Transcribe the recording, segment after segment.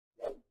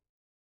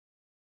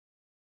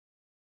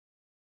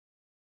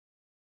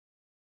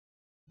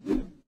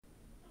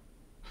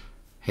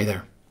Hey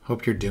there,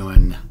 hope you're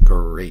doing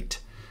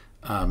great.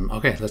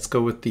 Okay, let's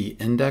go with the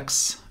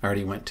index. I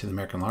already went to the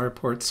American Law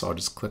Report, so I'll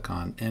just click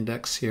on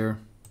index here.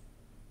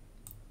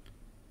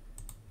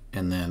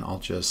 And then I'll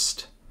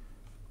just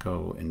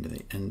go into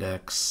the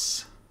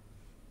index.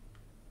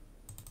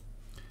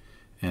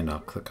 And I'll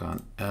click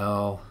on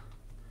L.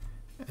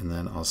 And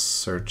then I'll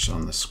search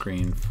on the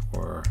screen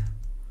for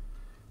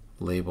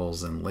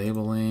labels and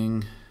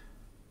labeling.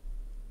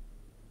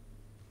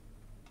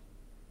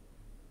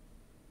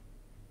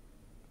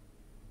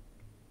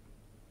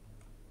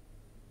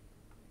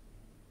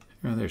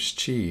 Oh, there's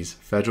cheese.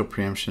 Federal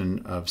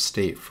preemption of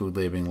state food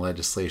labeling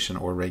legislation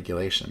or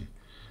regulation.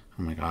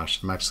 Oh my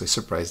gosh, I'm actually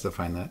surprised to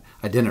find that.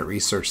 I didn't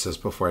research this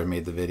before I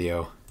made the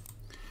video.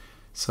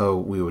 So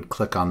we would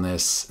click on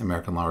this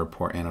American Law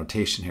Report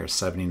annotation here,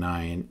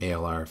 79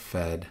 ALR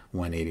Fed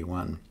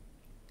 181.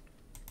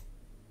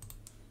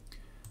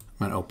 I'm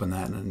going to open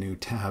that in a new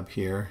tab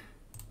here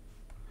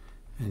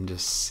and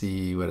just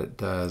see what it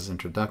does.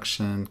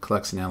 Introduction,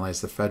 collects and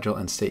analyzes the federal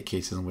and state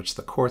cases in which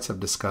the courts have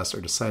discussed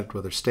or decided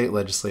whether state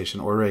legislation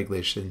or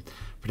regulation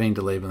pertaining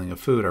to labeling of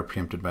food are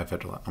preempted by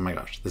federal law. Oh my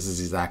gosh, this is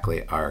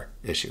exactly our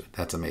issue.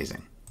 That's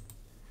amazing.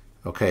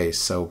 Okay,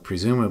 so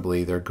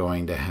presumably they're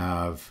going to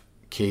have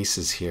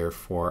cases here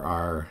for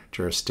our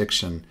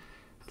jurisdiction.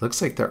 It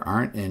looks like there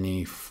aren't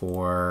any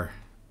for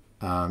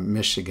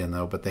Michigan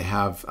though, but they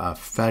have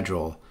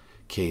federal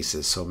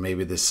cases. So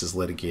maybe this is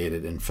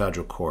litigated in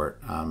federal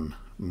court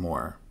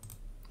more.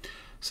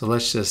 So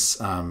let's just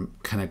kind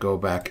of go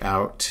back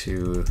out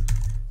to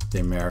the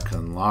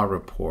American Law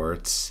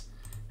Reports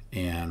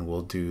and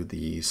we'll do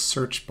the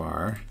search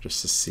bar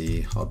just to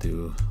see. I'll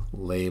do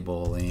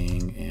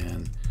labeling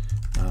and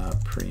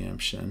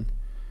preemption.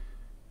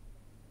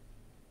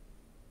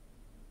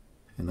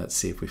 And let's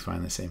see if we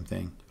find the same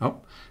thing.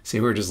 Oh, see,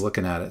 we're just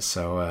looking at it.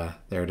 So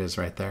there it is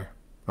right there.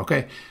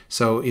 Okay,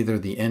 so either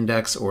the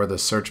index or the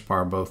search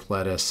bar both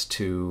led us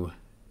to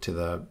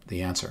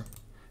the answer.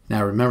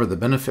 Now remember, the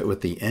benefit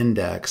with the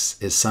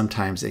index is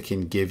sometimes it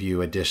can give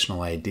you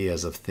additional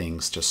ideas of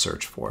things to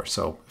search for.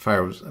 So if I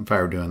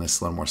were doing this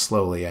a little more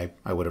slowly,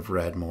 I would have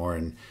read more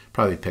and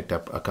probably picked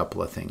up a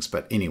couple of things.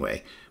 But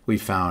anyway, we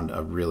found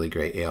a really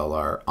great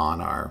ALR on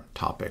our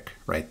topic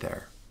right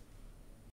there.